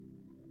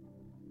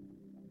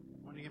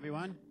Morning,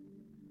 everyone.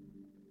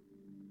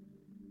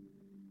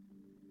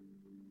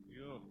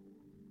 Yo, I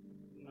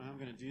don't know how I'm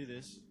going to do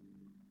this.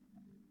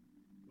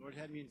 Lord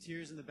had me in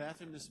tears in the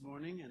bathroom this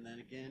morning, and then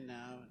again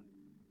now,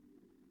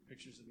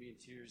 pictures of me in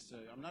tears. So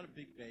I'm not a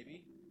big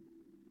baby.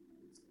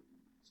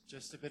 It's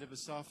just a bit of a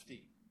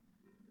softie.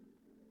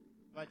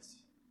 But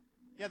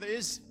yeah, there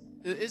is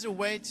a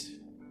weight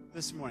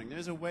this morning.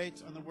 There's a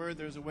weight on the Word.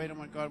 There's a weight on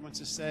what God wants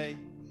to say,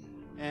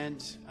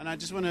 and I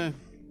just want to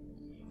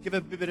give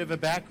a bit of a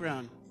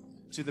background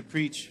to the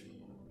preach.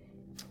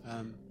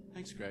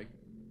 Thanks, Greg.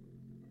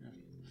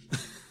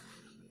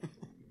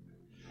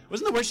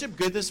 Wasn't the worship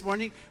good this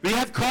morning? We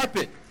have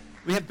carpet.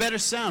 We have better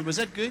sound. Was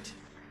that good?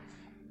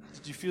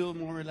 Did you feel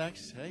more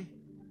relaxed? Hey?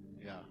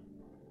 Yeah.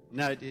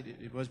 No,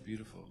 it was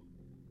beautiful.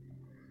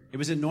 It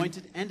was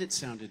anointed and it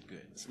sounded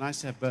good. It's nice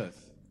to have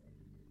both.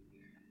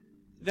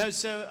 No,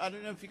 so I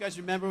don't know if you guys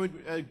remember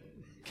when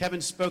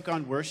Kevin spoke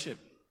on worship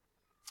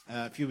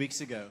a few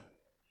weeks ago.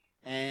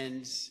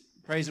 And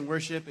praise and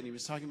worship, and he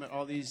was talking about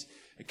all these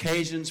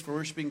occasions for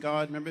worshiping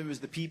God. Remember, it was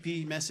the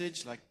PP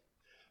message, like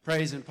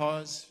praise and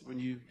pause when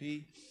you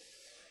pee.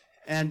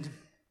 And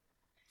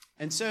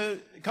so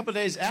a couple of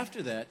days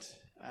after that,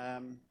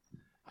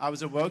 I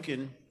was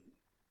awoken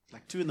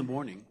like 2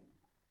 a.m,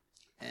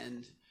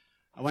 and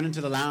I went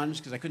into the lounge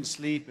because I couldn't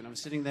sleep, and I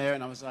was sitting there,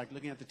 and I was like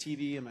looking at the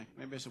TV. I'm like,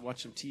 maybe I should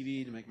watch some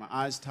TV to make my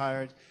eyes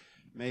tired.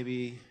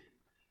 Maybe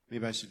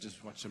I should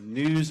just watch some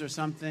news or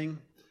something.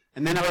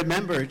 And then I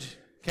remembered,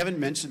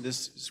 Kevin mentioned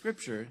this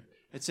scripture.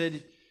 It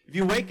said, if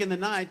you wake in the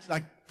night,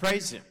 like,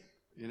 praise him,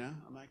 you know?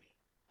 I'm like,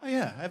 oh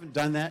yeah, I haven't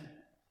done that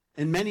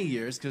in many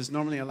years because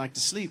normally I like to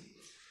sleep.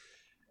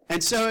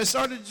 And so I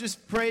started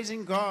just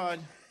praising God.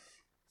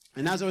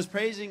 And as I was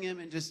praising him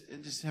and just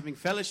having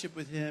fellowship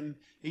with him,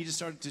 he just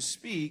started to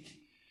speak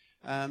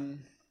and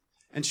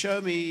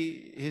show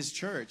me his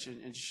church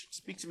and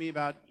speak to me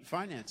about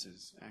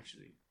finances,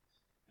 actually,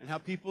 and how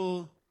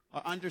people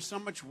are under so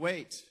much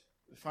weight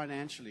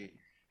financially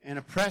and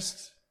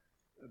oppressed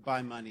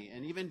by money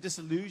and even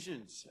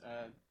disillusioned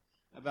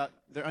about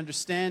their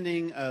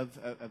understanding of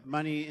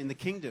money in the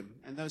kingdom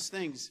and those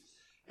things.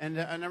 And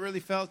I really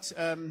felt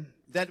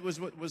that was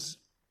what was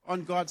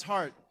on God's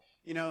heart.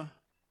 You know,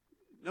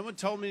 no one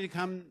told me to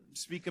come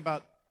speak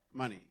about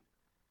money.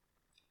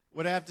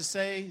 What I have to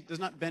say does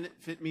not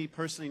benefit me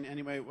personally in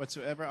any way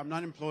whatsoever. I'm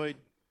not employed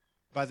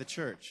by the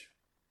church.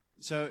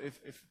 So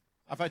if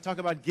I talk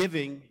about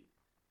giving,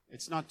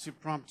 it's not to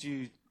prompt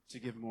you to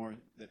give more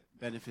that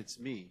benefits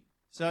me.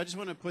 So I just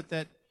want to put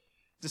that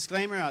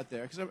disclaimer out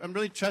there because I'm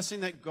really trusting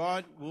that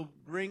God will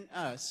bring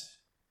us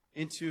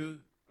into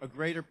a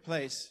greater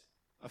place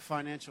of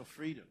financial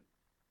freedom.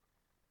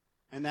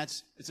 And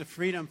it's a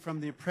freedom from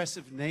the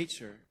oppressive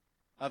nature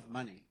of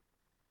money.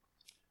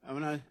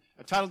 I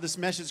titled this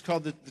message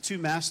called The Two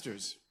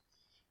Masters.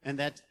 And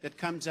that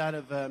comes out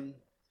of a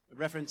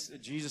reference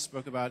that Jesus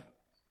spoke about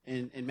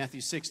in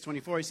Matthew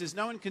 6:24. He says,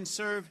 no one can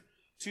serve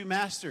two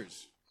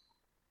masters,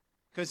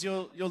 because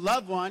you'll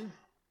love one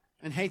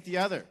and hate the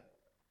other.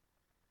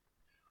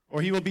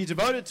 Or he will be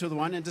devoted to the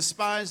one and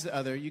despise the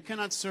other. You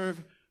cannot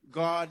serve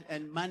God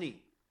and money,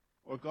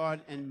 or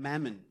God and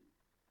mammon.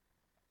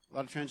 A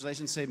lot of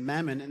translations say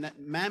mammon, and that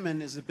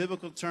mammon is a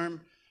biblical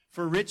term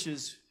for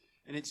riches,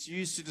 and it's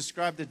used to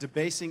describe the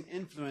debasing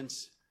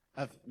influence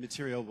of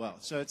material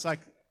wealth. So it's like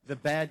the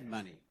bad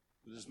money.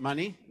 There's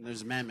money, and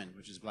there's mammon,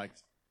 which is like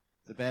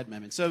the bad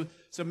mammon. So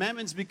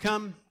mammon's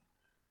become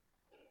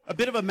a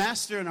bit of a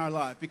master in our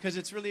life because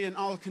it's really an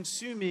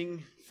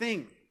all-consuming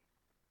thing.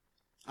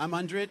 I'm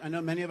under it. I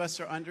know many of us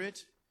are under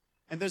it.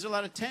 And there's a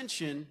lot of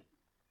tension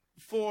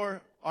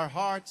for our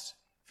hearts,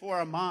 for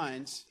our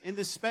minds in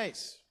this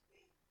space.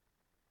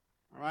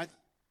 All right?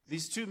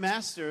 These two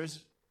masters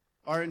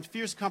are in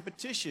fierce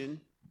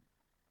competition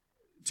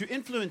to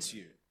influence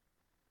you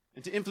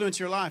and to influence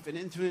your life and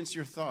influence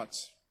your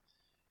thoughts.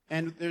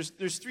 And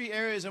there's 3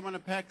 areas I want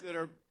to pack that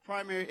are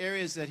primary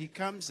areas that he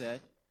comes at,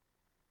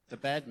 the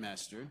bad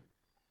master,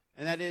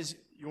 and that is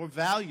your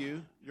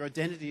value, your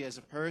identity as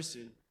a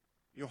person,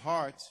 your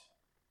heart,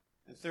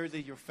 and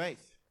thirdly, your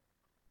faith,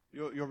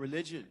 your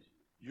religion,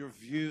 your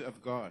view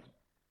of God.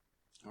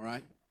 All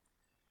right?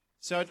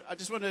 So I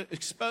just want to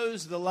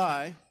expose the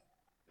lie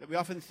that we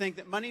often think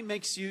that money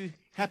makes you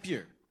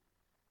happier.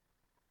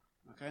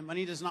 Okay?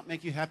 Money does not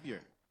make you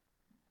happier.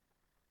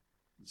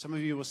 Some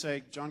of you will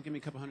say, John, give me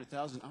a couple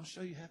 $100,000. I'll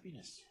show you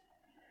happiness.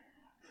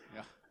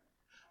 Yeah.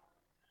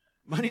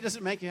 Money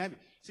doesn't make you happy.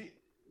 See,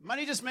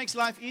 money just makes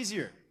life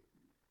easier.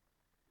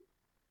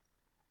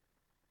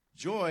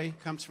 Joy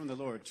comes from the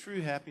Lord.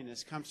 True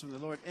happiness comes from the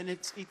Lord, and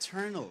it's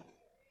eternal.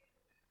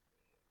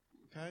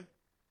 Okay?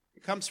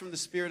 It comes from the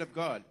Spirit of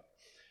God.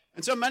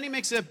 And so money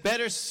makes a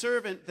better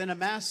servant than a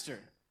master.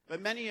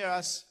 But many of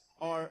us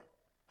are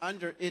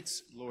under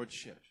its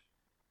lordship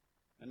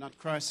and not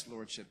Christ's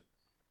lordship.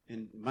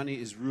 And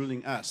money is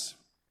ruling us.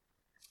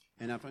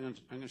 And I'm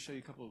going to show you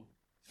a couple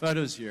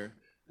photos here.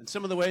 And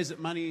some of the ways that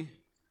money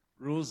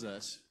rules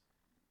us.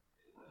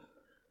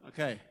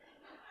 Okay.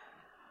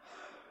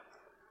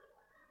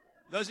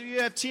 Those of you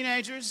who have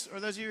teenagers or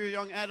those of you who are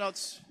young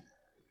adults,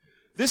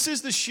 This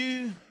is the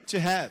shoe to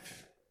have.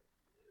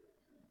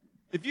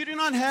 If you do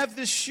not have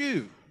this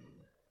shoe,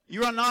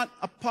 you are not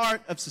a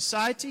part of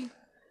society.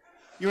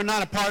 You are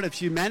not a part of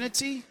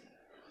humanity.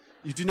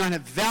 You do not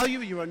have value.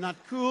 You are not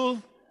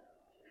cool.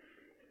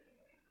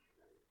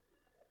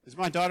 There's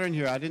my daughter in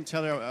here. I didn't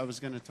tell her I was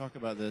going to talk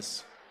about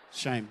this.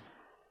 Shame.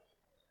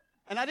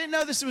 And I didn't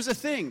know this was a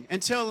thing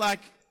until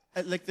like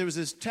there was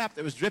this tap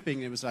that was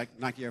dripping. It was like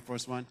Nike Air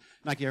Force One,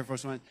 Nike Air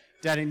Force One,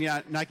 Daddy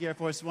Nike Air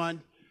Force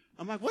One.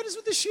 I'm like, what is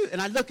with this shoe? And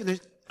I look and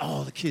there's,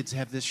 all the kids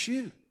have this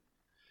shoe.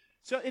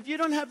 So if you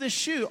don't have this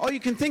shoe, all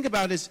you can think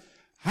about is,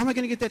 how am I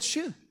going to get that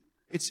shoe?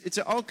 It's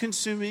an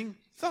all-consuming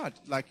thought.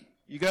 Like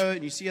you go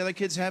and you see other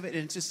kids have it,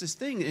 and it's just this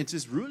thing. It's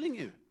just ruling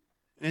you,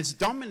 and it's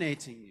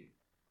dominating you.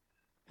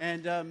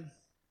 And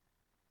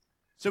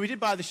so we did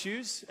buy the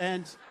shoes,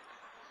 and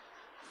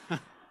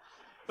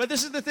but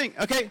this is the thing.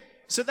 Okay,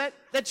 so that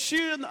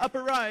shoe in the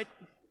upper right,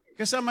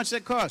 guess how much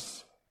that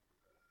costs?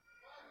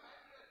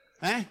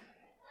 Eh?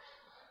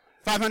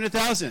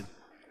 500,000.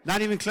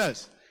 Not even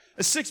close.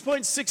 A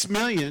 6.6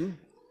 million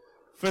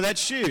for that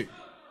shoe.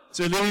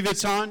 So Louis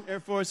Vuitton Air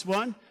Force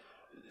One.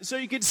 So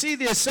you can see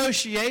the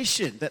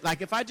association that,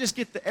 like, if I just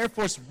get the Air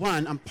Force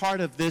One, I'm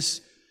part of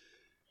this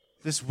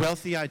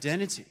wealthy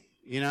identity.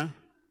 You know.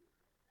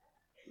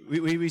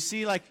 We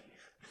see like.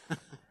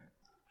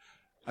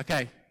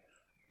 Okay.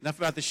 Enough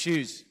about the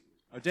shoes.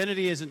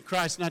 Identity is in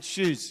Christ, not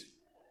shoes.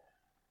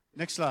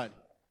 Next slide.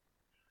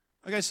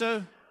 Okay,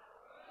 so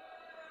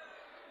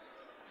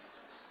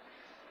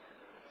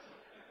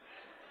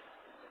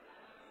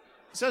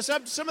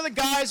some of the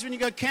guys, when you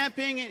go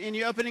camping and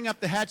you're opening up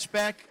the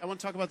hatchback, I want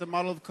to talk about the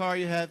model of car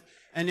you have,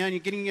 and then you're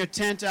getting your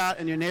tent out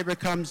and your neighbor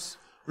comes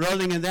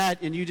rolling in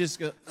that, and you just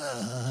go,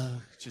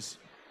 just,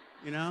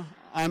 you know,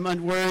 I'm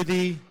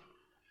unworthy,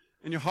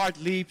 and your heart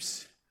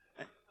leaps.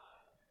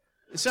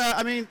 So,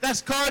 I mean,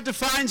 that car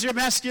defines your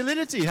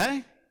masculinity,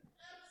 hey?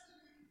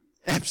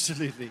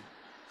 Absolutely.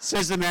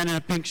 Says the man in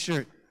a pink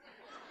shirt.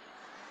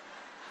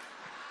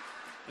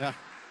 Yeah.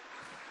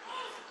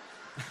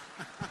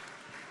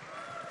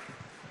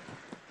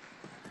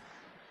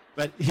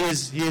 But he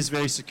is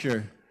very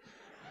secure.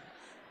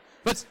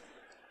 But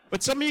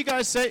some of you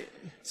guys say,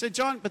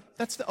 John, but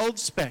that's the old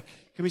spec.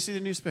 Can we see the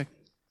new spec?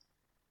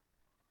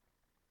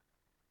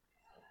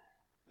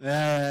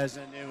 There's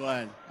a new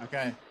one.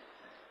 Okay.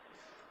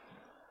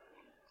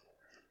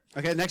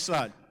 Okay, next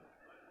slide.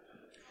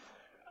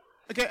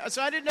 Okay,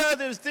 so I didn't know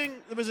there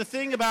was a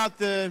thing about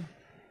the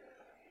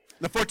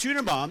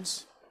Fortuna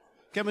bombs.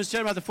 Kevin was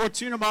telling about the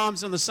Fortuna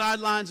bombs on the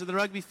sidelines of the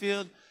rugby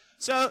field.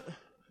 So,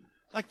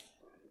 like,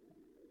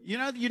 you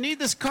know, you need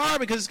this car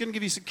because it's going to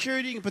give you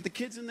security. You can put the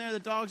kids in there, the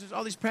dogs, there's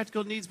all these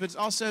practical needs, but it's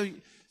also,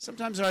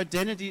 sometimes our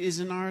identity is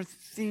in our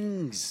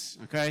things,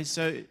 okay?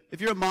 So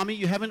if you're a mommy,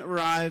 you haven't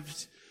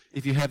arrived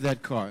if you have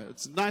that car.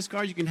 It's a nice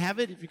car, you can have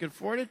it if you can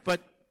afford it,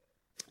 but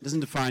it doesn't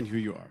define who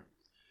you are.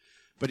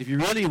 But if you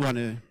really want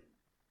to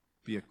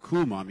be a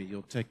cool mommy,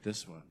 you'll take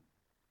this one.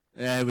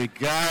 There we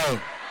go.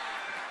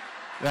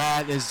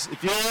 That is,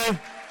 if you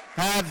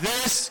have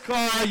this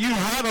car, you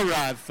have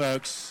arrived,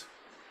 folks.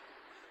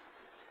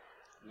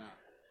 Now,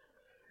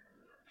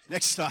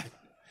 next slide.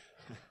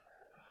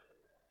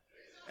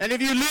 And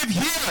if you live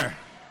here,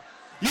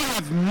 you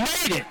have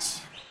made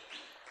it.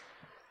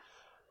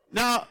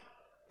 Now,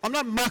 I'm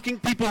not mocking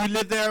people who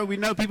live there. We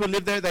know people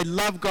live there. They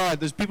love God.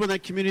 There's people in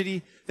that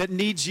community that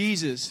need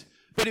Jesus.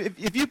 But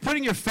if you're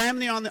putting your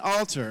family on the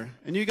altar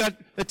and you got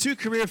a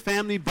two-career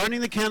family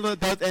burning the candle at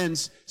both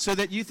ends so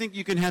that you think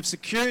you can have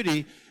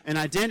security and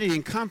identity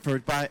and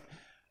comfort by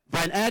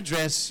an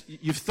address,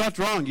 you've thought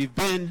wrong. You've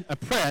been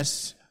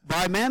oppressed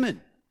by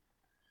mammon.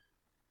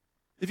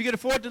 If you can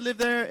afford to live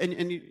there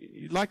and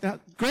you like that,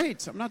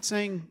 great. I'm not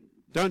saying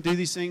don't do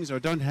these things or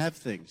don't have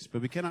things,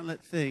 but we cannot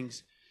let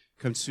things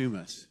consume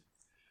us.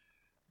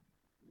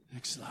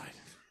 Next slide.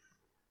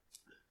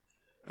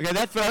 Okay,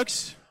 that,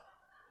 folks.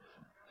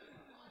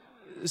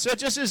 So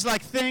just as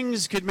like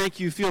things could make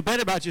you feel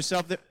better about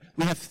yourself,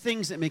 we have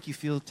things that make you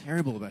feel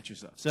terrible about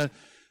yourself. So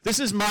this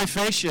is my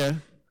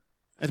fascia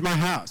at my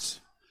house.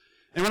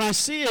 And when I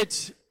see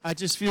it, I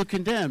just feel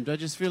condemned. I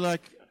just feel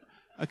like,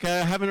 okay,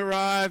 I haven't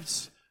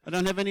arrived. I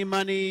don't have any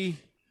money.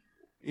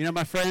 You know,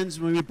 my friends,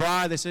 when we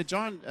buy, they say,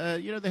 John,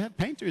 you know, they have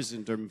painters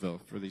in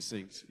Durbanville for these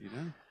things, you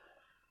know.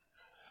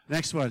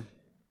 Next one.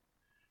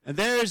 And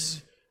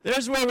there's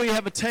where we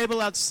have a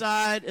table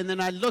outside, and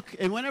then I look,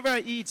 and whenever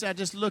I eat, I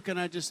just look and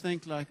I just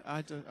think like,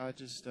 I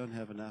just don't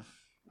have enough.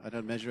 I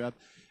don't measure up.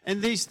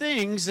 And these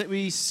things that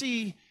we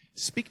see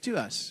speak to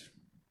us.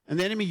 And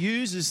the enemy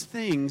uses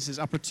things as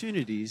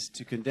opportunities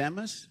to condemn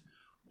us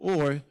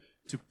or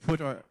to put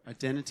our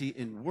identity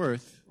in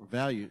worth or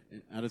value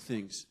out of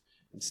things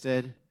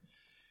instead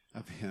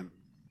of him.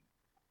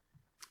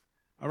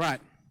 All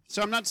right.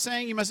 So I'm not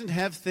saying you mustn't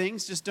have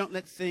things, just don't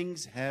let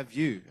things have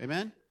you.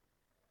 Amen?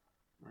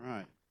 All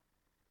right.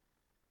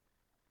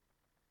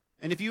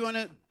 And if you want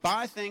to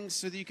buy things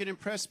so that you can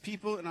impress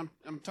people, and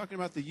I'm talking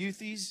about the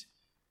youthies,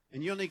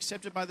 and you're only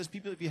accepted by those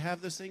people if you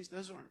have those things,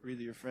 those aren't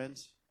really your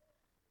friends.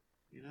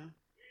 You know?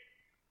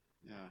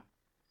 Yeah.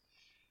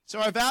 So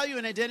our value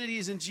and identity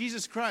is in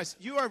Jesus Christ.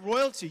 You are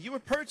royalty. You were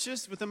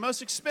purchased with the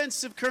most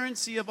expensive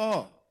currency of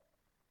all,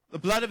 the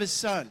blood of his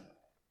Son.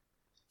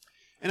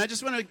 And I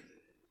just want to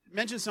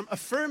mention some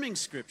affirming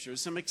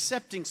scriptures, some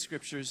accepting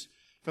scriptures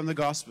from the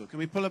gospel. Can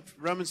we pull up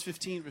Romans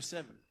 15, verse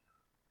 7?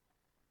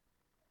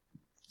 It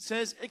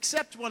says,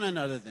 accept one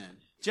another then,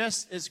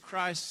 just as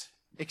Christ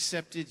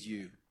accepted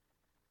you,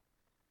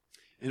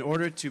 in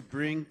order to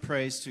bring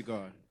praise to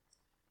God.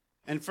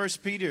 And 1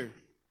 Peter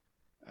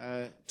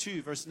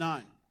 2, verse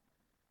 9. It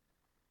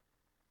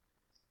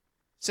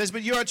says,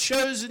 but you are a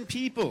chosen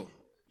people.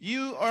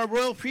 You are a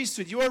royal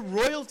priesthood. You are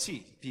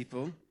royalty,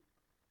 people,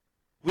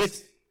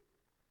 with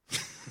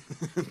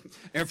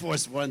Air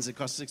Force Ones that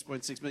cost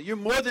 $6.6 million. You're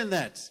more than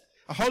that.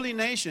 A holy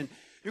nation.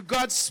 You're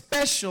God's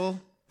special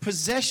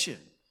possession,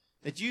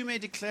 that you may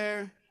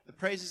declare the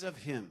praises of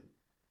him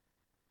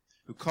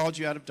who called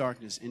you out of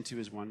darkness into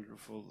his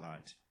wonderful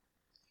light.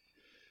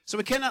 So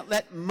we cannot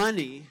let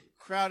money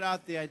crowd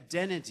out the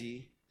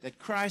identity that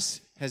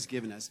Christ has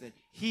given us, that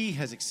he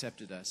has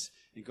accepted us,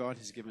 and God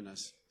has given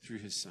us through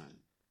his Son.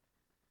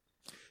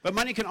 But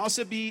money can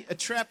also be a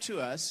trap to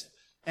us.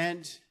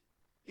 And,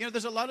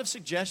 there's a lot of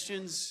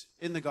suggestions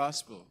in the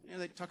gospel.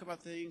 They talk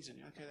about things, and,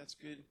 okay, that's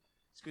good.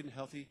 It's good and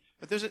healthy.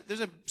 But there's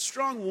a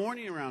strong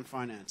warning around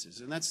finances,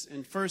 and that's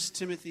in 1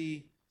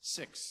 Timothy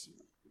 6,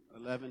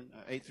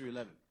 8 through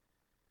 11.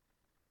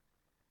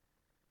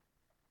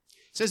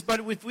 It says, but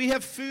if we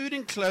have food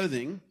and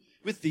clothing,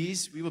 with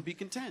these we will be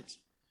content.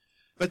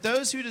 But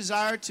those who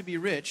desire to be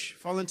rich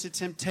fall into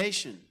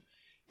temptation,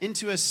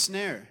 into a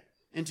snare,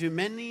 into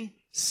many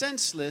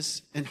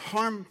senseless and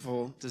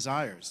harmful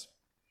desires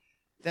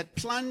that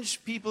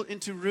plunge people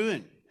into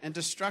ruin and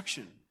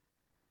destruction.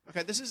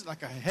 Okay, this is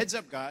like a heads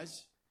up,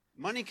 guys.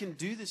 Money can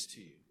do this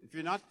to you. If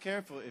you're not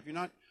careful, if you're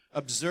not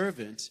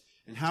observant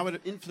in how it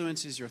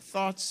influences your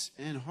thoughts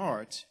and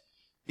heart,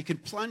 it can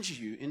plunge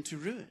you into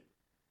ruin.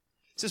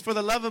 It says, for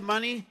the love of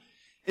money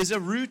is a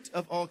root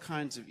of all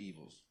kinds of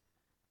evils.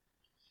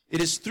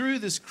 It is through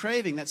this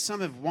craving that some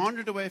have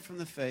wandered away from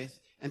the faith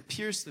and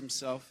pierced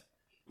themselves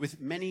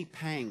with many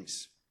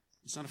pangs.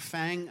 It's not a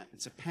fang,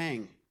 it's a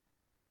pang.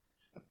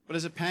 What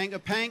is a pang? A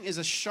pang is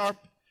a sharp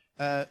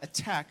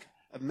attack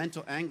of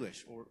mental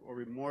anguish or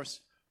remorse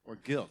or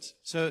guilt.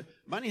 So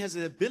money has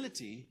the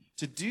ability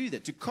to do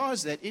that, to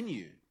cause that in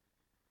you.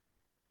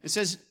 It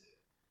says,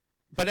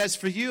 but as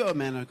for you, O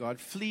man of God,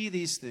 flee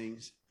these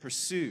things,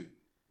 pursue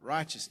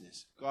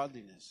righteousness,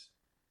 godliness,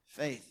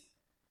 faith,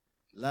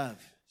 love,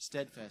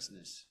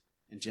 steadfastness,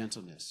 and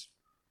gentleness.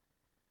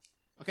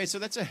 Okay, so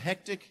that's a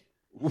hectic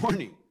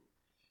warning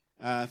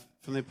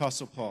from the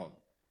Apostle Paul.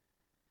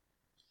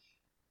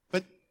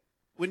 But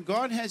when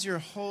God has your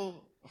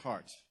whole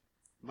heart,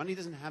 money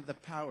doesn't have the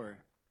power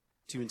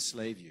to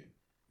enslave you.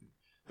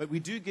 But we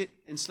do get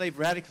enslaved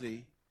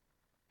radically,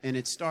 and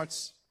it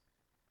starts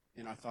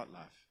in our thought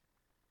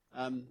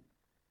life.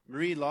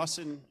 Marie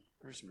Lawson,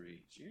 where's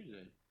Marie? She's here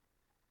today.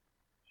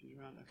 She's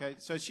around. Okay,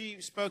 so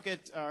she spoke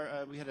at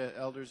our, we had an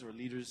elders or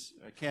leaders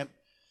camp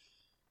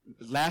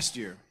last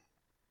year.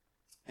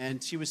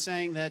 And she was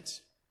saying that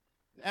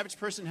the average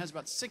person has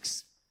about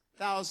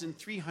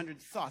 6,300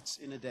 thoughts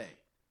in a day.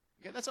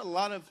 Okay, that's a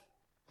lot of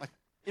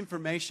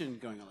information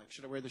going on. Like,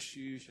 should I wear the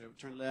shoe? Should I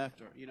turn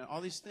left? Or, all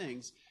these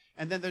things.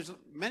 And then there's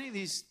many of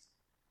these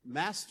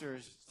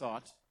masters'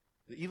 thought,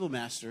 the evil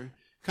master,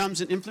 comes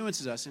and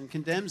influences us and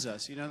condemns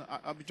us.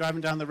 I'll be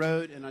driving down the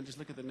road and I just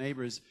look at the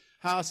neighbor's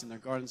house and their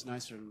garden's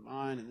nicer than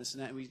mine and this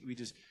and that. And we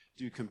just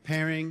do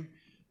comparing.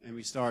 And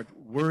we start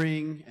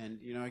worrying, and,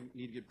 I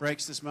need to get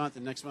brakes this month,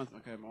 and next month,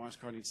 okay, my wife's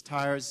car needs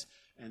tires,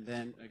 and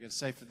then I got to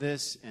save for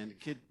this, and the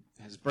kid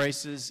has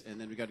braces, and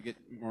then we got to get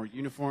more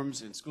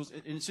uniforms in schools.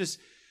 And it's just,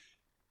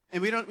 and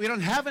we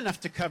don't have enough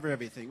to cover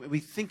everything. We're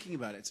thinking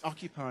about it. It's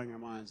occupying our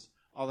minds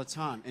all the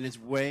time, and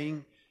it's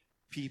weighing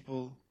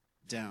people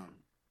down.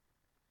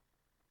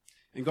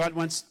 And God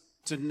wants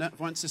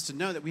us to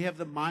know that we have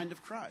the mind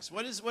of Christ.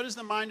 What is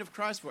the mind of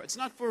Christ for? It's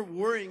not for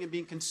worrying and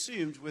being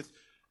consumed with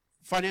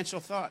financial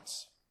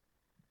thoughts.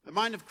 The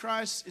mind of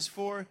Christ is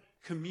for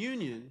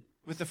communion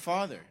with the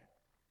Father.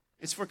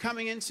 It's for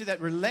coming into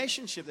that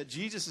relationship that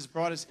Jesus has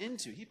brought us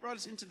into. He brought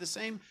us into the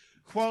same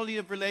quality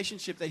of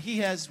relationship that he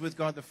has with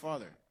God the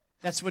Father.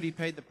 That's what he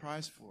paid the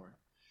price for.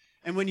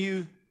 And when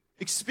you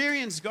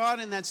experience God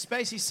in that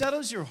space, he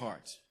settles your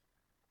heart.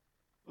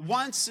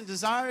 Wants and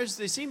desires,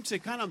 they seem to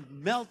kind of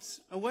melt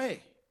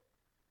away.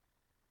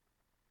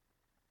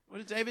 What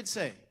did David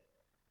say?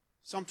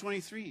 Psalm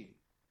 23.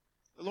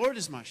 The Lord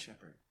is my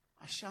shepherd.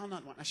 I shall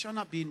not want. I shall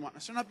not be in want. I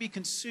shall not be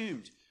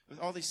consumed with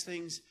all these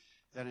things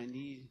that I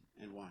need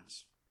and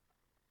want.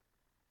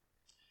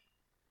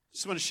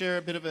 Just want to share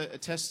a bit of a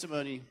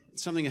testimony.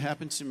 Something that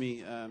happened to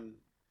me a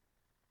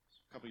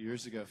few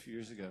years ago.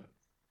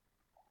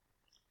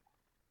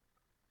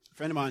 A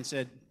friend of mine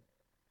said,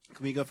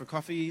 can we go for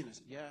coffee? And I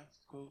said, yeah,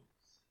 cool.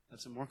 Have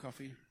some more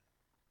coffee.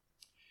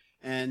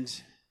 And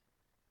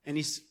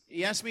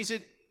he asked me, he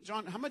said,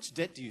 John, how much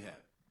debt do you have?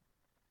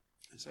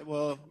 I said,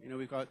 well,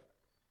 we've got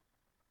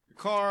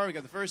the car, we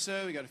got the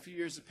Versa, we got a few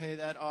years to pay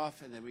that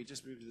off, and then we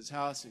just moved to this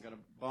house and got a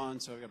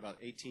bond, so we got about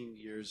 18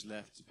 years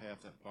left to pay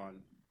off that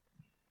bond.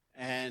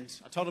 And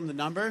I told him the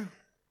number,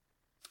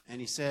 and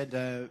he said,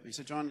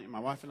 John, my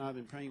wife and I have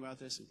been praying about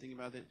this and thinking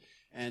about it,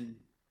 and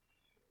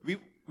we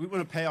want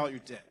to pay all your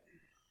debt.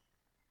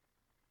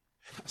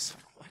 I was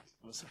like, what?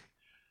 I was like,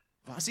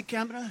 Vasi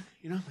camera?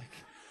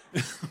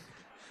 Like,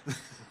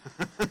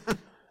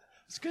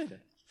 it's good.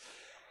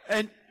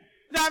 And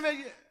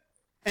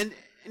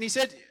he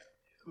said,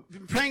 we've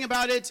been praying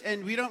about it,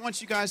 and we don't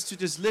want you guys to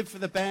just live for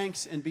the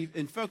banks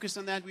and focus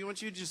on that. We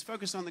want you to just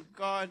focus on the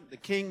God, the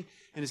King,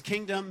 and His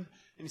kingdom.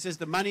 And he says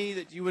the money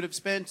that you would have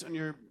spent on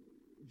your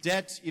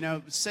debt,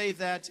 save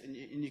that, and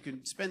you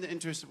can spend the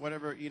interest of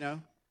whatever,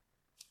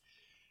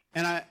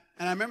 And I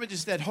remember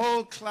just that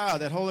whole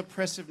cloud, that whole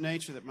oppressive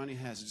nature that money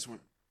has, it just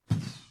went,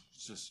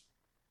 it's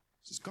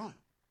just gone.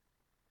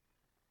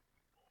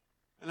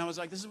 And I was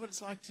like, this is what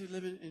it's like to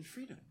live in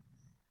freedom.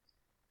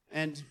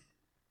 And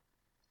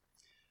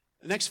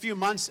the next few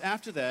months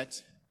after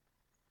that,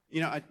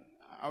 I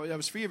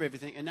was free of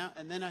everything,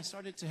 and then I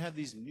started to have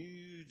these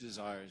new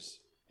desires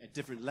at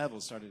different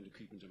levels starting to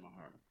creep into my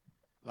heart.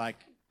 Like,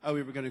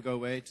 we were going to go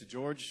away to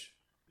George,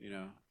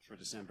 for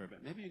December,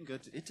 but maybe you can go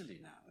to Italy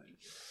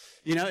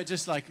now. It's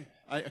just like,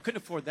 I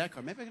couldn't afford that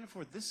car. Maybe I can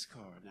afford this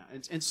car now.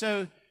 And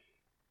so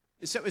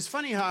it's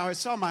funny how I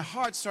saw my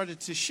heart started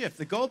to shift.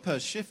 The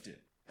goalpost shifted.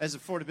 As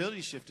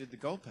affordability shifted, the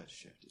goalpost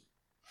shifted.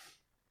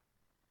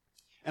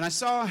 And I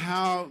saw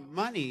how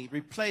money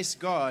replaced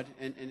God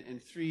in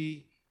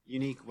three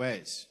unique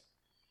ways.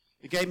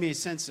 It gave me a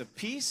sense of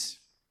peace,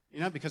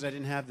 because I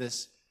didn't have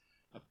this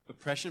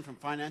oppression from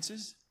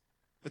finances.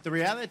 But the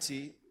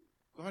reality,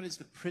 God is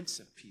the Prince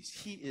of Peace.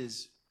 He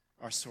is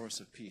our source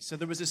of peace. So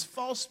there was this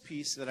false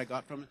peace that I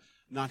got from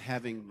not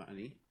having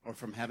money or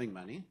from having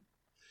money.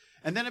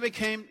 And then I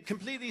became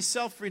completely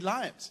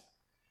self-reliant.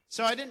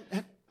 So I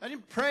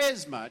didn't pray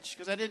as much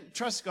because I didn't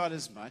trust God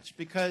as much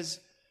because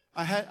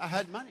I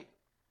had money.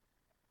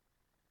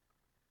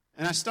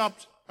 And I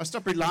stopped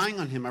relying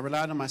on Him. I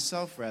relied on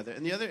myself rather.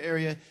 And the other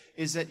area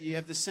is that you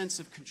have the sense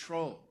of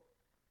control.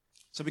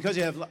 So because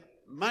you have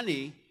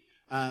money,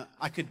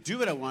 I could do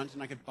what I want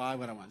and I could buy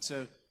what I want.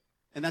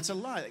 And that's a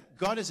lie.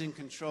 God is in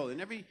control.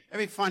 And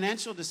every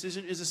financial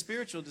decision is a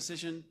spiritual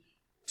decision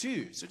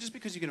too. So just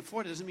because you can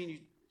afford it doesn't mean you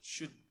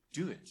should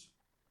do it.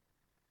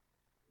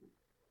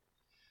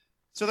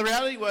 So the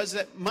reality was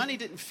that money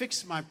didn't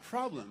fix my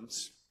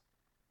problems.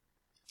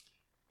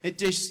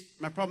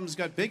 My problems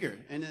got bigger.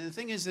 And the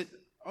thing is that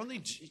I'm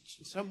trying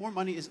to say more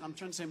money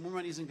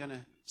isn't going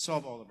to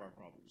solve all of our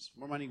problems.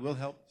 More money will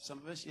help some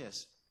of us,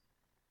 yes.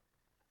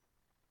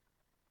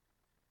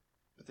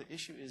 But the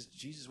issue is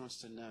Jesus wants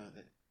to know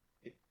that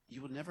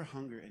you will never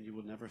hunger and you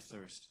will never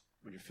thirst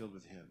when you're filled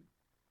with Him.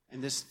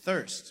 And this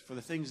thirst for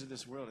the things of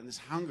this world and this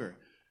hunger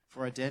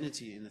for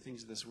identity in the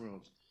things of this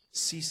world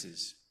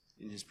ceases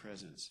in His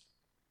presence.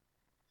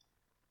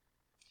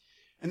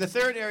 And the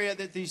third area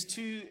that these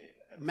two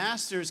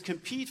masters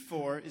compete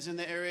for is in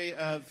the area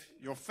of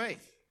your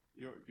faith,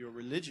 your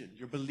religion,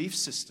 your belief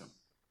system.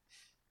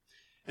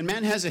 And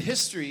man has a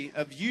history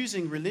of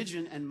using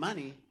religion and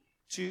money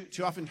to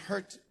often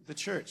hurt the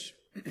church.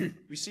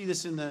 We see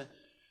this in the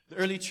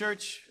early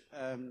church,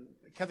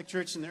 Catholic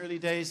Church in the early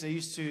days. They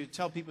used to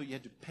tell people you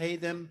had to pay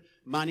them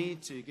money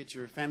to get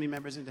your family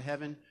members into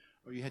heaven,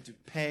 or you had to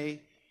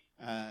pay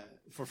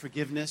for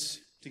forgiveness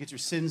to get your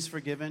sins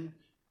forgiven.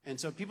 And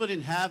so people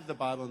didn't have the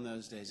Bible in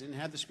those days. They didn't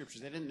have the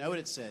scriptures. They didn't know what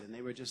it said. And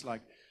they were just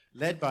like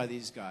led by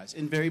these guys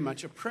and very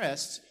much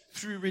oppressed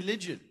through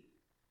religion.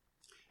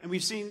 And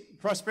we've seen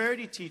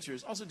prosperity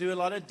teachers also do a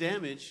lot of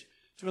damage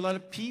to a lot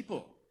of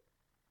people.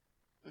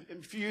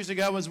 A few years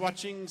ago, I was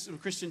watching some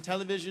Christian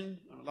television.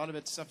 A lot of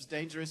it stuff's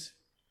dangerous.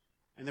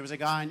 And there was a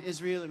guy in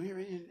Israel. I'm here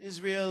in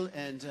Israel,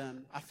 and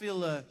I feel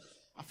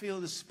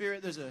the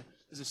Spirit. There's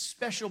a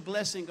special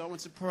blessing God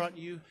wants to pour out on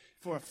you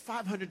for a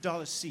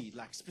 $500 seed.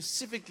 Like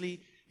specifically,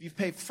 if you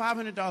pay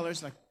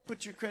 $500, like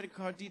put your credit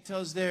card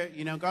details there.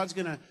 God's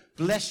going to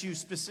bless you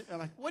specifically. I'm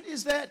like, what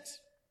is that?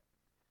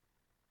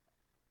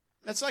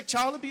 That's like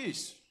child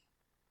abuse.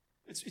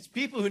 It's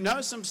people who know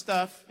some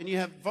stuff, and you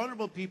have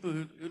vulnerable people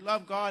who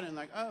love God and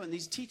and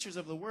these teachers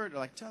of the word are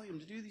like telling them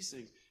to do these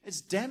things.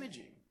 It's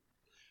damaging.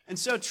 And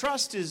so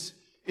trust is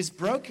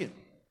broken.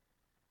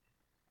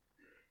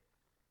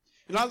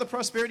 And all the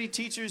prosperity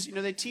teachers,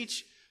 they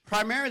teach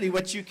primarily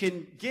what you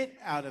can get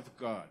out of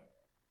God.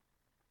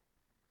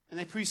 And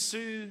they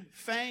pursue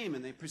fame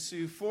and they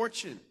pursue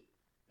fortune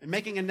and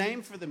making a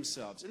name for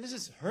themselves. And this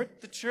has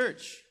hurt the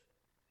church.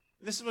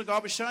 And this is what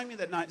God was showing me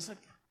that night. It's like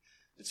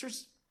the church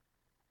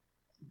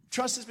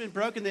trust has been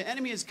broken. The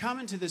enemy has come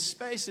into this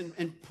space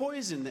and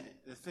poisoned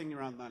the thing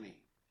around money.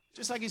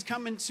 Just like he's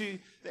come into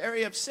the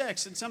area of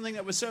sex and something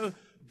that was so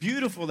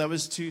beautiful that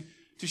was to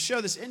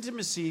show this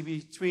intimacy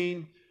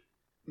between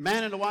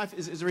man and a wife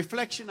is a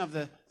reflection of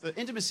the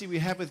intimacy we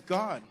have with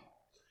God.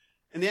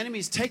 And the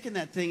enemy's taken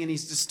that thing and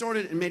he's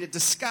distorted it and made it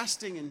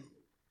disgusting and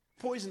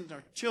poisoned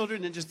our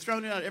children and just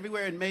thrown it out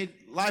everywhere and made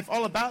life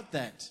all about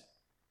that.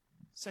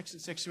 Sex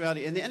and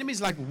sexuality. And the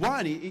enemy's like,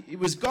 one, it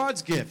was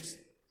God's gift.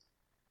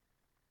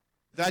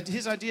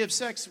 His idea of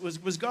sex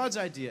was God's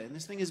idea, and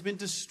this thing has been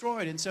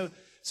destroyed. And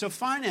so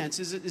finance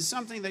is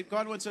something that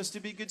God wants us to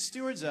be good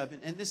stewards of,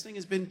 and this thing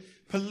has been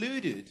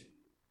polluted.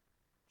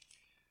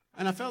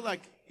 And I felt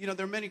like,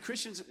 there are many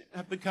Christians that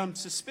have become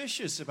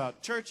suspicious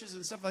about churches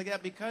and stuff like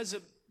that because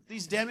of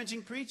these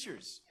damaging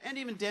preachers and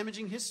even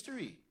damaging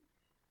history.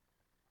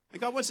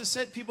 And God wants to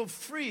set people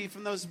free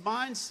from those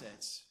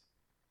mindsets.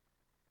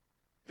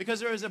 Because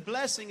there is a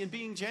blessing in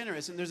being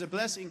generous, and there's a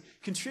blessing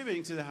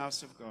contributing to the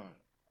house of God.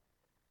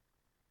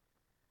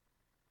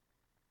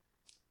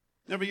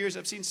 Over years,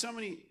 I've seen so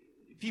many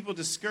people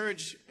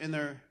discouraged in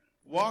their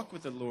walk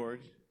with the Lord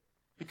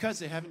because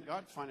they haven't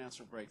got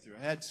financial breakthrough.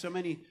 I had so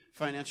many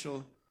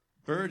financial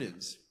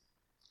burdens.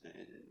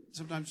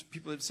 Sometimes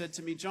people have said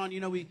to me, John,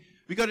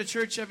 we go to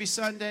church every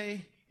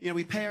Sunday,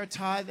 we pay our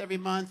tithe every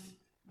month,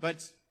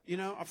 but,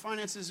 our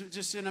finances are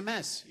just in a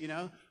mess,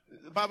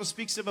 The Bible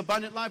speaks of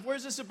abundant life.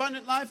 Where's this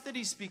abundant life that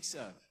he speaks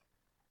of?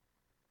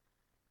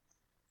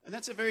 And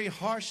that's a very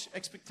harsh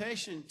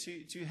expectation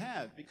to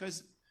have,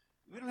 because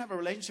we don't have a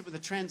relationship with a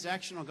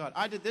transactional God.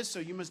 I did this, so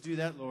you must do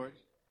that, Lord.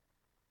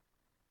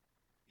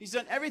 He's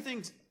done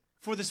everything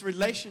for this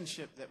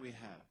relationship that we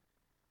have.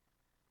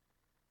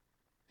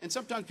 And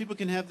sometimes people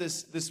can have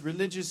this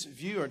religious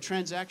view or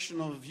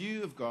transactional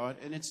view of God,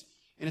 and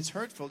it's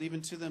hurtful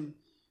even to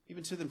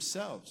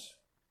themselves.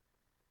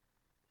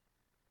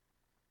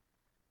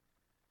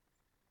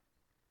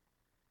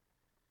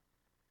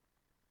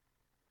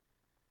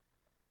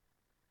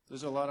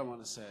 There's a lot I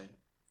want to say,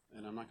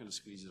 and I'm not going to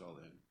squeeze it all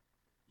in.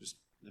 Just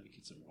let me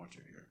get some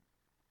water here.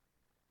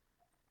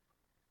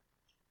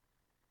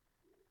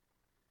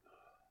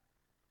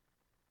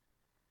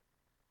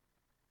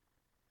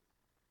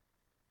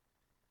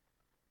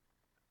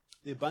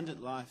 The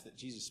abundant life that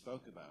Jesus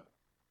spoke about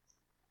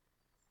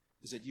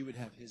is that you would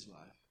have his life.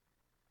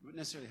 You wouldn't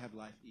necessarily have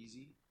life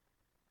easy.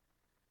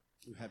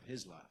 You have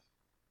his life.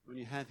 When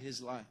you have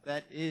his life,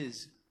 that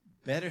is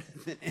better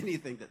than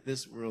anything that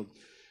this world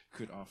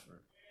could offer.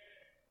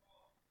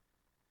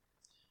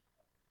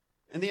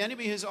 And the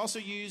enemy has also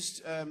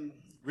used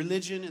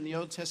religion and the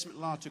Old Testament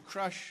law to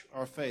crush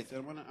our faith.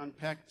 And I want to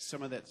unpack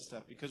some of that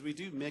stuff, because we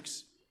do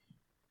mix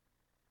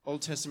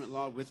Old Testament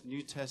law with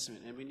New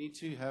Testament, and we need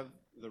to have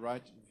the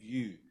right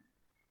view.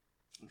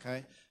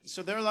 Okay?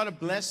 So there are a lot of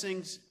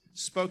blessings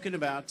spoken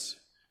about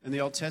in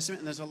the Old Testament,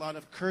 and there's a lot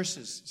of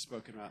curses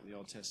spoken about in the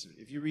Old Testament.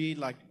 If you read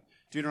like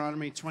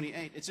Deuteronomy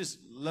 28, it's just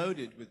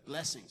loaded with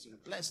blessings.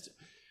 Blessed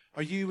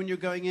are you when you're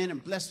going in,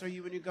 and blessed are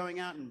you when you're going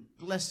out, and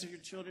blessed are your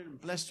children,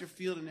 and blessed your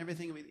field, and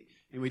everything.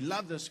 And we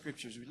love those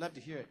scriptures. We love to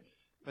hear it.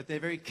 But they're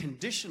very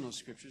conditional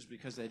scriptures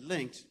because they're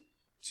linked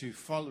to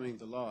following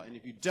the law. And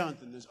if you don't,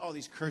 then there's all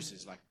these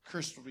curses, like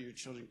cursed will be your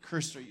children,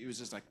 cursed are you. It's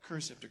just like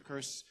curse after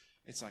curse.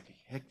 It's like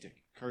hectic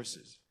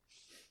curses.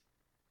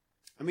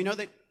 And we know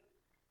that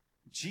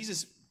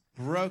Jesus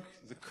broke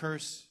the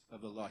curse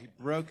of the law. He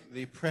broke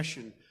the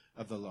oppression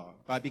of the law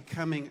by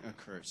becoming a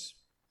curse.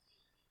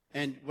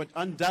 And what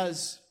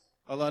undoes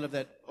a lot of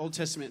that Old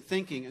Testament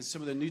thinking is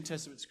some of the New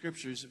Testament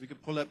scriptures. If we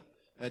could pull up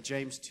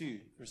James 2,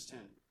 verse 10.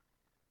 It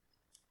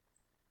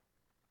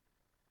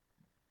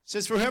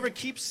says, for whoever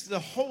keeps the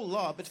whole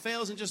law but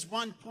fails in just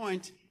one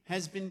point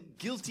has been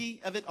guilty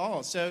of it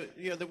all. So,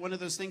 one of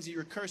those things that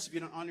you're cursed if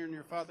you don't honor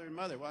your father and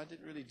mother. Well, I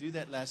didn't really do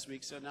that last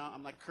week, so now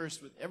I'm like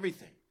cursed with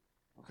everything.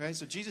 Okay,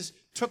 so Jesus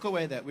took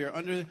away that. We are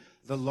under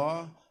the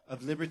law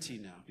of liberty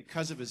now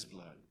because of his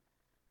blood.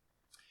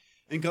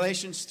 In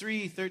Galatians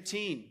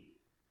 3:13, it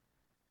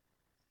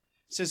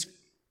says,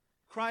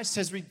 Christ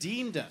has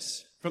redeemed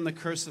us from the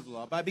curse of the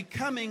law by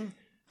becoming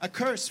a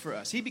curse for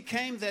us. He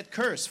became that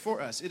curse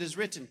for us. It is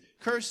written,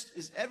 cursed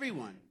is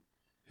everyone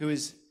who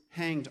is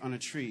hanged on a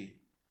tree.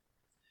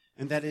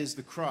 And that is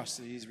the cross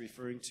that he's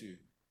referring to.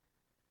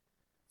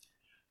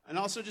 And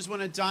also just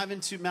want to dive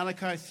into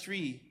Malachi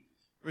 3,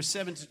 verse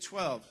 7 to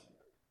 12.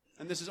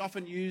 And this is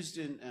often used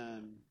in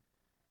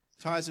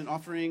tithes and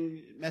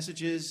offering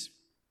messages.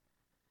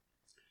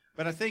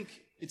 But I think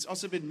it's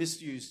also been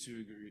misused to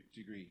a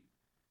degree.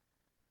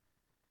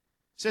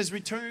 It says,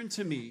 return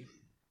to me.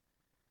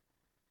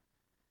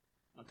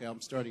 Okay,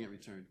 I'm starting at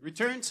return.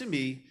 Return to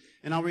me,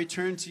 and I'll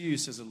return to you,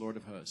 says the Lord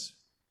of hosts.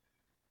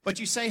 But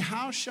you say,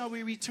 how shall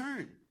we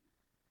return?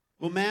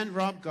 Will man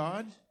rob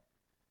God?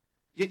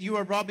 Yet you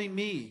are robbing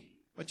me.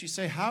 But you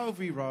say, how have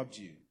we robbed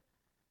you?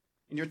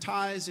 In your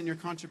tithes and your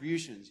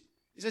contributions.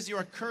 He says, you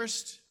are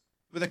cursed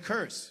with a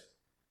curse.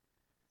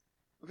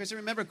 Okay, so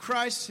remember,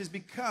 Christ has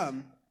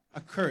become a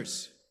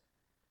curse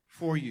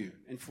for you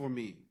and for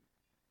me.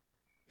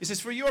 He says,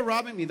 for you are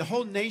robbing me, the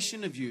whole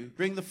nation of you.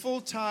 Bring the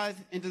full tithe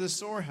into the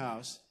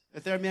storehouse,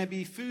 that there may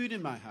be food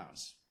in my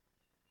house,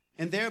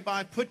 and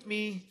thereby put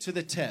me to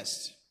the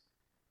test.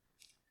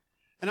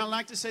 And I'd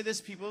like to say this,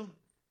 people.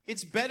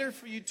 It's better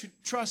for you to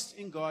trust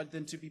in God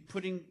than to be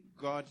putting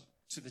God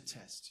to the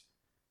test.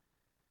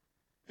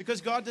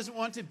 Because God doesn't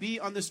want to be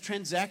on this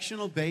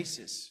transactional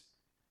basis.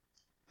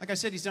 Like I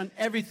said, he's done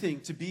everything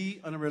to be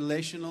on a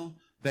relational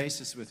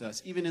basis with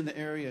us, even in the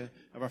area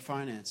of our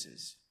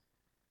finances.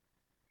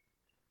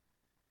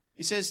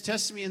 He says,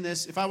 test me in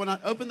this, if I will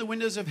not open the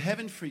windows of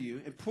heaven for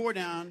you and pour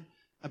down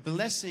a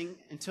blessing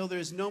until there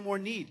is no more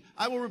need,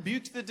 I will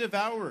rebuke the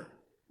devourer.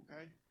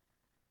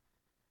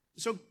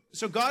 Okay?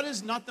 So God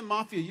is not the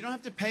mafia. You don't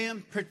have to pay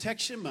him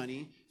protection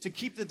money to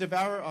keep the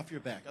devourer off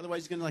your back.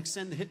 Otherwise, he's going to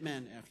send the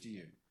hitman after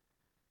you.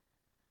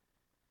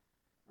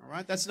 All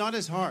right? That's not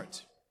his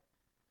heart.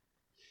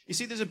 You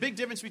see, there's a big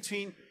difference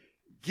between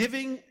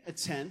giving a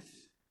tenth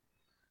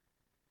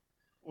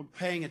or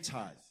paying a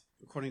tithe,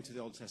 according to the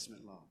Old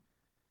Testament law.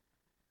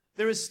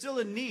 There is still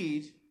a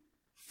need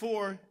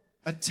for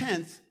a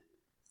tenth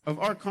of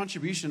our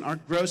contribution, our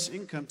gross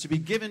income, to be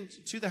given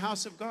to the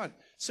house of God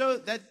so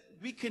that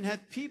we can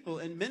have people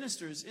and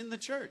ministers in the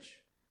church.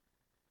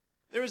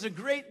 There is a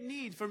great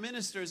need for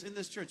ministers in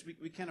this church.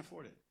 We can't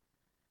afford it.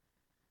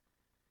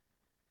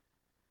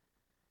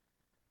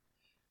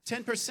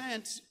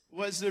 10%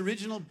 was the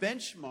original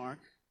benchmark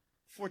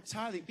for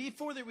tithing,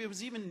 before there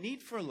was even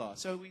need for a law.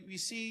 So we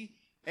see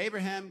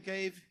Abraham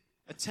gave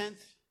a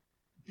tenth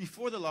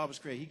before the law was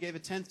created. He gave a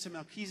tenth to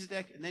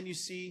Melchizedek, and then you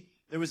see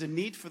there was a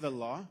need for the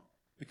law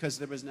because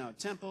there was now a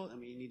temple, and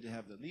we needed to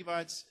have the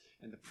Levites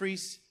and the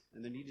priests,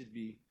 and there needed to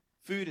be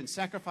food and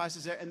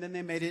sacrifices there, and then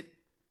they made it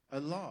a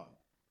law.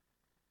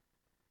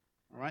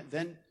 All right?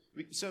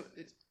 So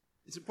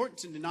it's important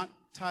to not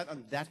tithe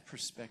on that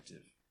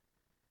perspective.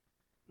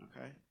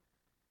 Okay?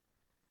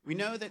 We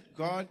know that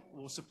God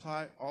will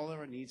supply all of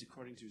our needs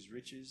according to his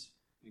riches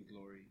and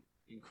glory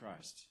in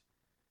Christ.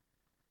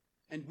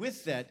 And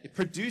with that, it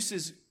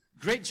produces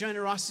great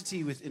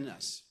generosity within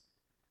us.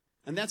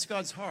 And that's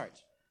God's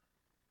heart.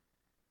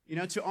 You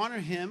know, to honor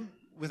him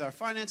with our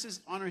finances,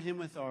 honor him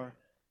with our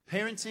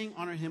parenting,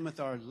 honor him with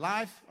our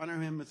life,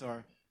 honor him with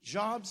our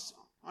jobs,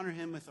 honor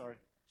him with our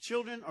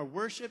children, our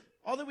worship.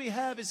 All that we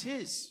have is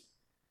his.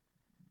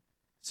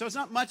 So it's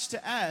not much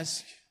to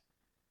ask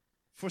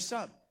for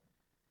some.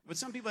 But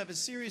some people have a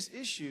serious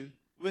issue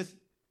with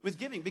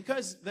giving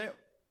because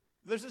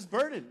there's this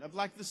burden of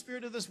like the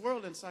spirit of this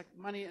world. And it's like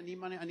money,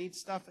 I need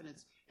stuff,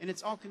 and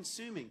it's all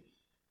consuming.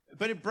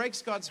 But it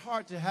breaks God's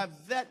heart to have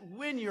that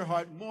win your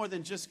heart more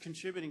than just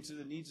contributing to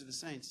the needs of the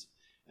saints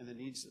and the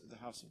needs of the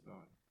house of God.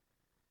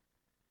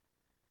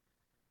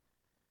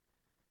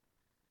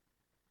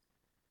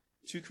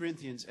 Two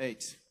Corinthians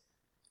 8,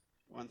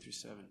 1 through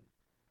 7. It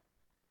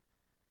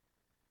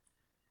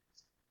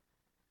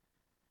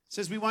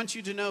says, we want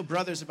you to know,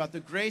 brothers, about the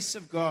grace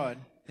of God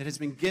that has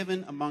been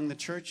given among the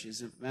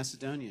churches of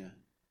Macedonia.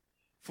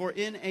 For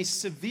in a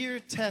severe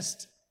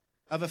test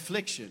of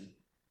affliction,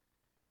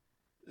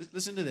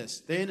 listen to this,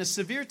 they're in a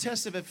severe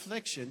test of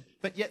affliction,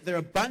 but yet their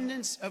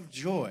abundance of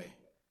joy.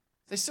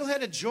 They still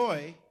had a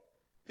joy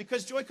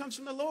because joy comes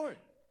from the Lord.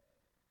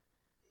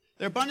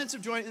 Their abundance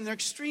of joy in their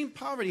extreme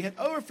poverty had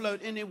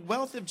overflowed in a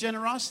wealth of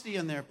generosity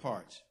on their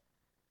part.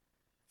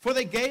 For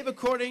they gave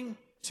according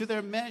to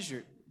their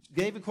measure,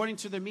 gave according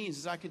to their means,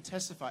 as I can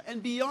testify,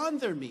 and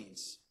beyond their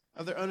means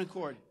of their own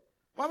accord.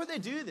 Why would they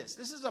do this?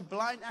 This is a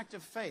blind act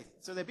of faith.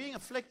 So they're being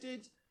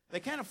afflicted, they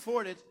can't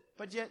afford it,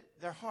 but yet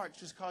their heart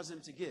just causes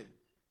them to give.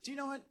 Do you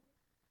know what?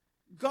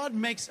 God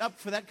makes up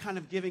for that kind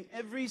of giving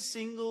every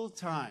single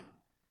time.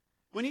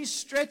 When he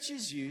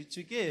stretches you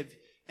to give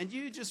and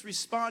you just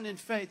respond in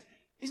faith,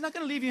 he's not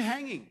going to leave you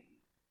hanging.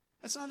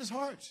 That's not his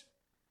heart.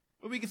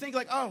 But we can think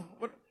like, oh,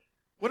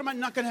 what am I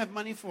not going to have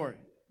money for?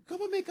 God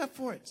will make up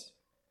for it.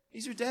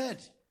 He's your dad.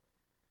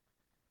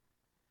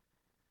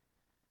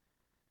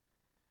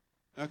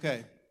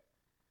 Okay.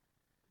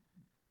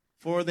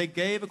 For they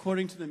gave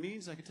according to the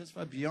means, I can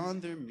testify,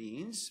 beyond their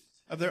means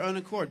of their own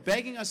accord,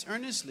 begging us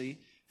earnestly.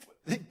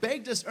 They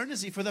begged us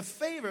earnestly for the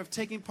favor of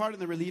taking part in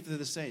the relief of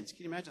the saints.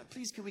 Can you imagine?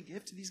 Please, can we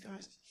give to these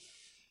guys?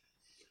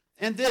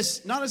 And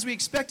this, not as we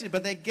expected,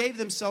 but they gave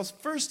themselves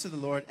first to the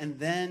Lord and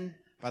then,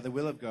 by the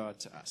will of God,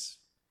 to us.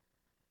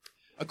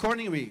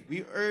 Accordingly,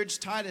 we urge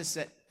Titus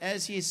that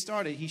as he has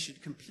started, he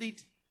should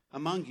complete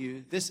among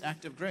you this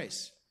act of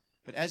grace.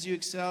 But as you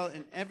excel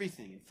in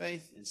everything, in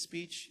faith, in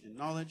speech, in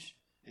knowledge,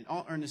 in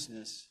all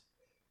earnestness,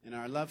 in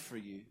our love for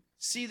you,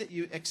 see that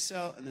you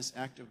excel in this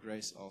act of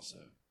grace also.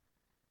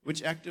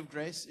 Which act of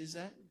grace is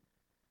that?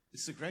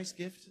 It's the grace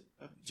gift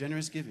of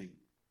generous giving.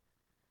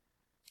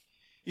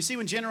 You see,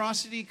 when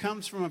generosity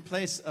comes from a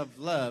place of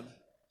love,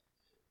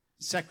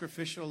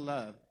 sacrificial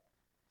love,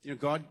 you know,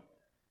 God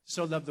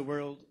so loved the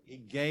world, he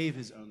gave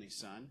his only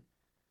son.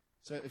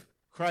 So if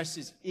Christ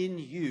is in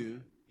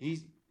you,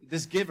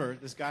 this giver,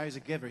 this guy who's a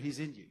giver, he's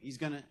in you. He's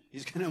gonna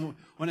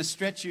want to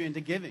stretch you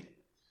into giving.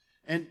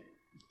 And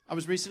I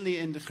was recently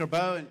in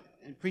Durbanville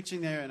and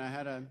preaching there, and I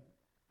had a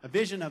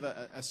vision of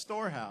a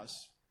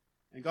storehouse.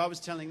 And God was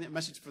telling the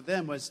message for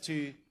them was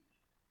to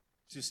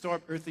store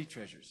up earthly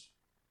treasures.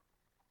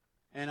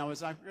 And I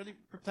was like really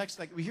perplexed.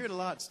 Like we hear it a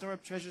lot: store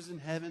up treasures in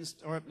heaven.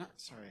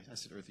 I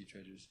said earthly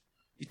treasures,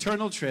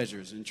 eternal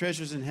treasures and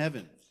treasures in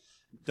heaven.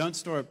 Don't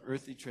store up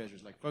earthly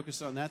treasures. Like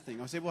focus on that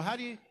thing. I say, well, how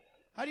do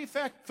you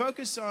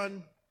focus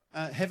on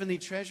heavenly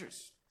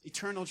treasures,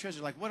 eternal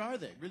treasures? Like what are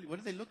they really?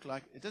 What do they look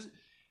like?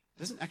 It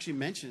doesn't actually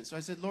mention it. So I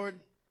said, Lord,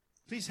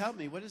 please help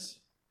me. What does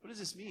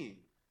this mean?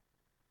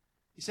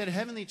 He said, a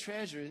heavenly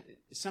treasure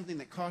is something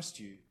that costs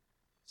you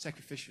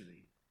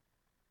sacrificially.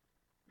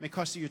 It may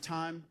cost you your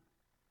time.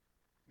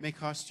 It may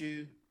cost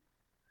you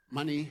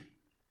money.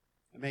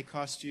 It may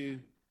cost you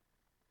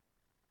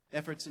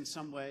efforts in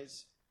some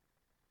ways.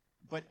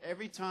 But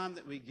every time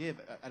that we give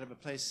out of a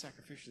place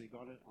sacrificially,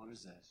 God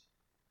honors that.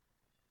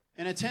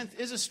 And a tenth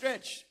is a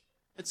stretch.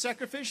 It's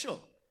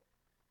sacrificial.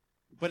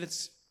 But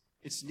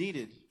it's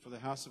needed for the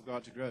house of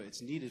God to grow.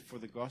 It's needed for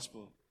the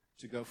gospel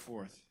to go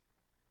forth.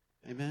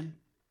 Amen?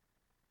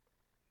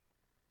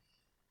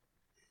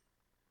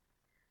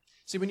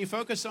 See, when you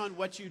focus on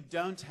what you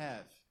don't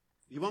have,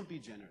 you won't be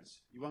generous.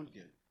 You won't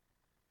give.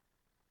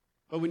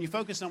 But when you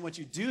focus on what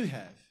you do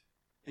have,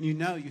 and you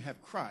know you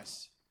have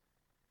Christ,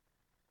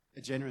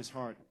 a generous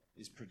heart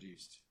is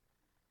produced.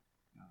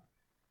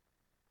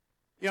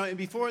 And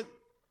before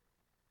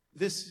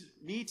this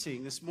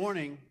meeting this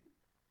morning,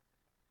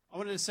 I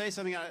wanted to say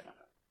something.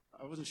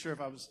 I wasn't sure if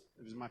it was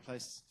my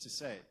place to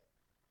say it.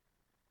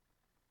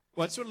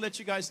 Well, I'd sort of let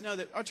you guys know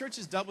that our church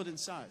has doubled in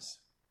size.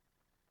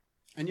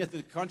 And yet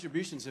the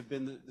contributions have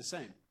been the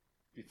same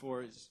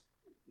before as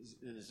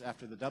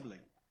after the doubling.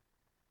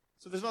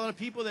 So there's a lot of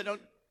people that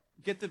don't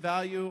get the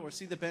value or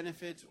see the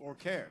benefit or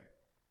care.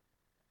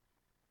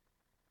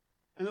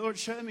 And the Lord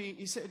showed me,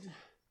 He said,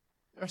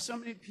 there are so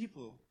many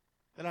people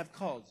that I've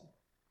called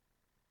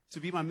to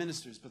be my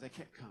ministers, but they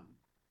can't come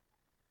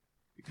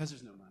because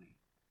there's no money.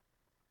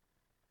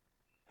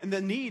 And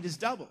the need is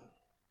double.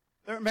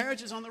 There are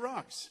marriages on the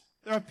rocks.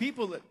 There are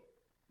people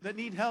that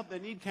need help,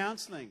 that need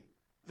counseling.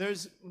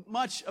 There's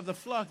much of the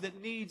flock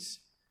that needs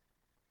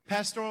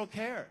pastoral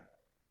care.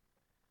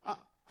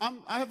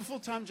 I have a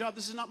full-time job.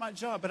 This is not my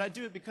job, but I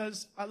do it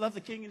because I love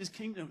the King and His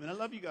kingdom, and I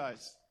love you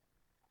guys.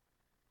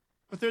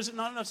 But there's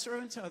not enough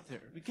servants out there.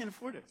 We can't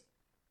afford it.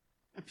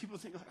 And people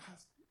think,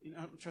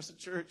 I don't trust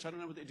the church. I don't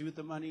know what they do with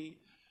the money.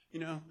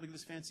 Look at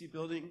this fancy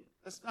building.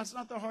 That's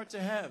not the heart to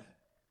have.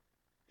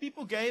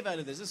 People gave out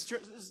of this.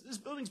 This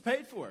building's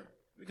paid for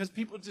because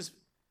people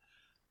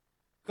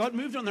God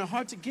moved on their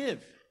heart to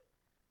give.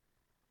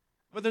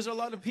 But there's a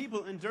lot of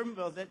people in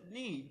Durbanville that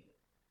need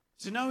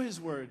to know His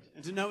word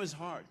and to know His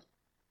heart.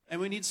 And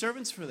we need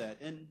servants for that.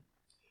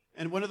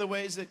 And one of the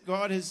ways that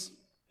God has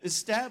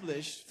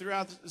established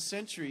throughout the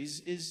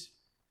centuries is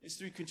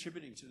through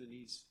contributing to the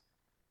needs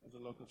of the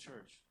local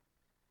church.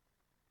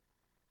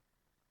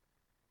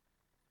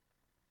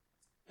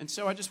 And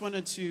so I just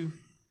wanted to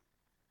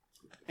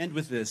end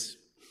with this.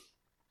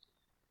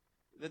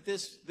 That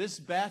this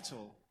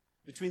battle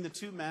between the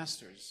two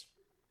masters,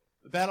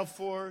 the battle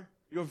for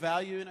your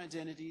value and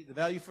identity, the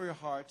value for your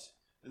heart,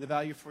 and the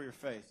value for your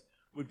faith,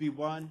 would be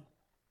won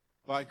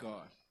by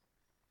God.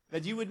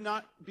 That you would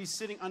not be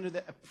sitting under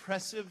the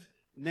oppressive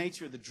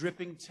nature, the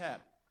dripping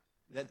tap,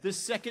 that this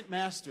second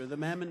master, the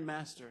mammon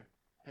master,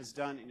 has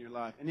done in your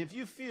life. And if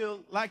you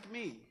feel like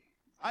me,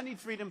 I need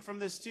freedom from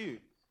this too.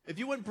 If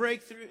you want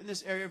breakthrough in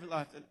this area of your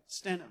life, then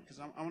stand up, because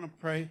I want to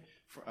pray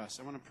for us.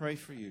 I want to pray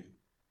for you.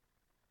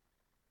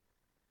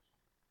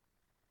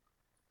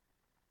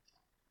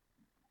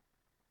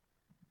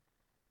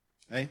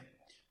 Hey,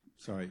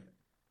 sorry.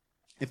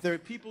 If there are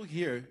people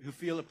here who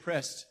feel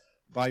oppressed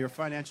by your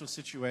financial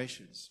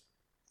situations,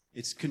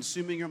 it's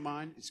consuming your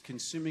mind, it's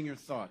consuming your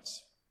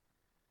thoughts,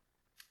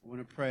 I want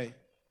to pray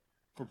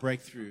for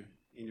breakthrough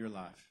in your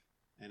life.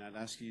 And I'd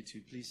ask you to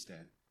please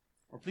stand.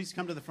 Or please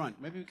come to the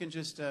front. Maybe we can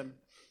just,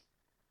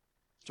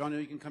 John,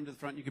 you can come to the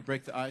front. You can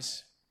break the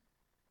ice.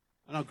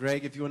 I don't know,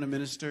 Greg, if you want to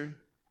minister.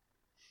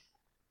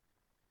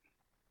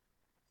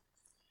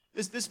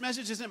 This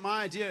message isn't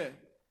my idea.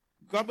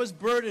 God was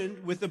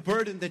burdened with the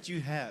burden that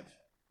you have.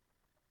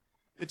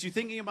 That you're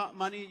thinking about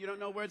money, you don't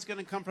know where it's going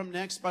to come from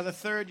next. By the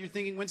third, you're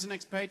thinking, when's the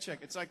next paycheck?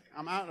 It's like,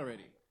 I'm out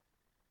already.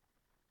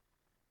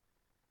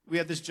 We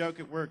had this joke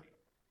at work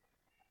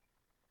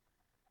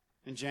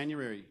in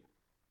January.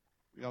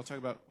 We all talk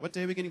about, what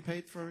day are we getting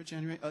paid for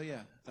January? Oh,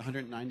 yeah, the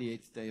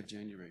 198th day of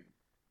January.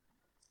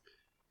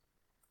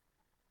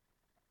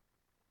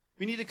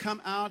 We need to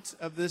come out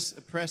of this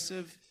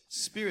oppressive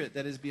spirit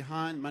that is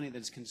behind money,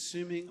 that is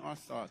consuming our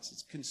thoughts.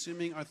 It's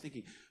consuming our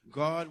thinking.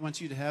 God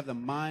wants you to have the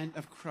mind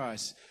of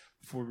Christ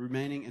for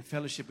remaining in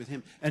fellowship with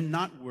Him and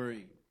not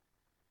worrying.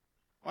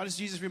 Why does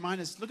Jesus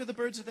remind us? Look at the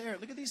birds of the air.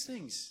 Look at these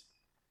things.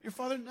 Your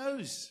Father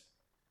knows.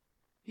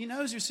 He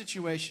knows your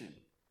situation.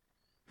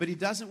 But He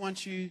doesn't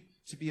want you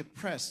to be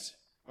oppressed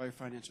by your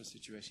financial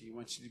situation. He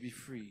wants you to be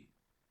free.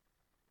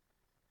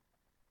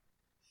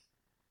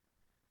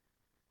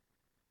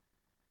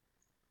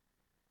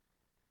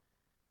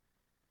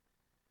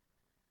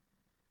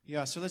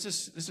 Yeah, so let's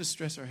just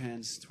stretch our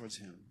hands towards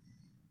Him.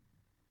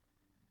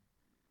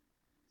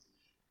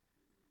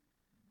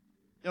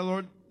 Yeah,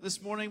 Lord,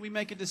 this morning we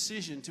make a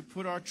decision to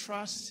put our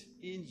trust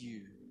in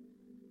You.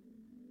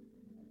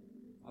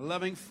 A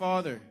loving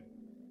Father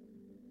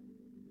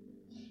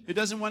who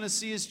doesn't want to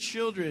see His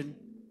children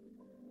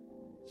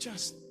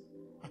just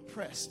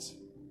oppressed,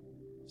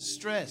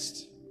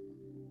 stressed,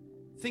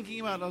 thinking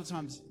about it all the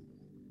times.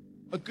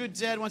 A good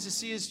dad wants to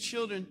see his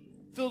children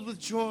filled with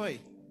joy,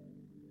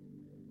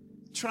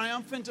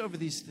 triumphant over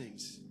these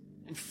things,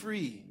 and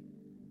free.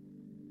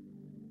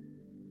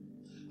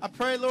 I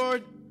pray,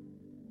 Lord,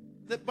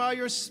 that by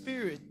your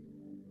Spirit,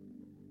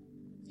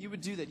 you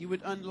would do that. You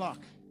would unlock.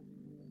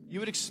 You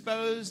would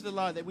expose the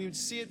lie, that we would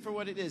see it for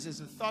what it is. As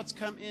the thoughts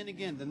come in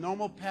again, the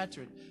normal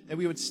pattern, that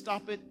we would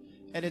stop it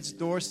at its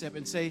doorstep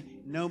and say,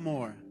 no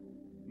more.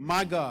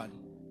 My God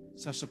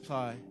shall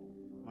supply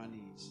my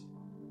needs.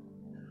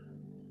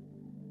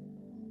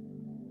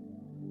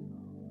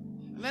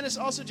 And let us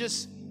also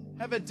just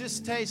have a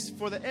distaste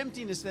for the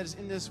emptiness that is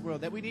in this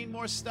world, that we need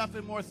more stuff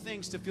and more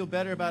things to feel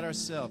better about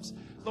ourselves.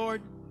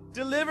 Lord,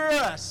 deliver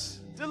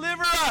us,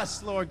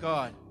 Lord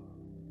God,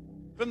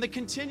 from the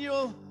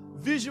continual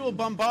visual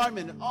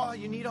bombardment. Oh,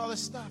 you need all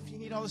this stuff. You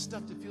need all this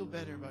stuff to feel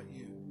better about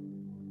you.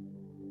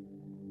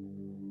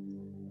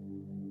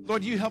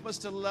 Lord, you help us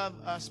to love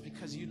us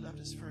because you loved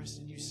us first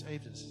and you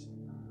saved us.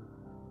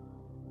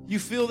 You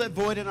fill that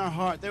void in our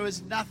heart. There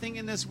is nothing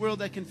in this world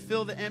that can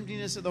fill the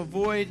emptiness of the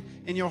void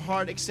in your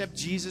heart except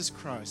Jesus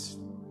Christ.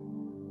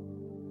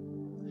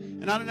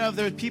 And I don't know if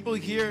there are people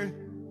here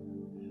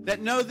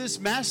that know this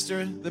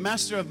master, the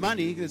master of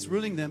money that's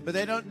ruling them, but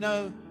they don't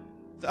know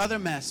the other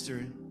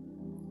master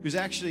who's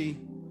actually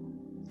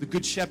the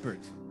good shepherd.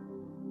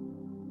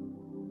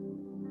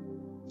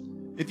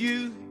 If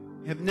you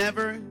have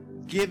never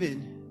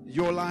given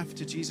your life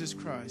to Jesus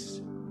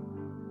Christ,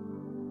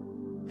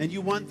 and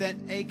you want that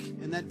ache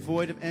and that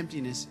void of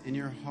emptiness in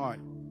your heart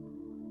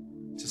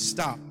to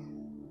stop,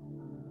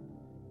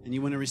 and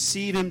you want to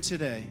receive him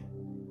today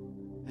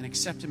and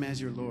accept him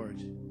as your Lord,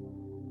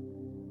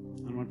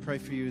 I want to pray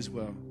for you as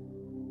well.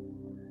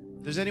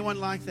 If there's anyone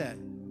like that,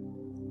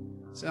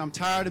 say, I'm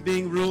tired of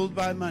being ruled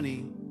by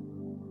money.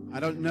 I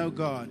don't know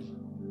God,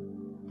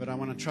 but I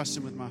want to trust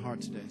him with my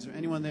heart today. Is there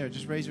anyone there?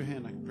 Just raise your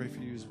hand. I can pray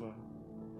for you as well.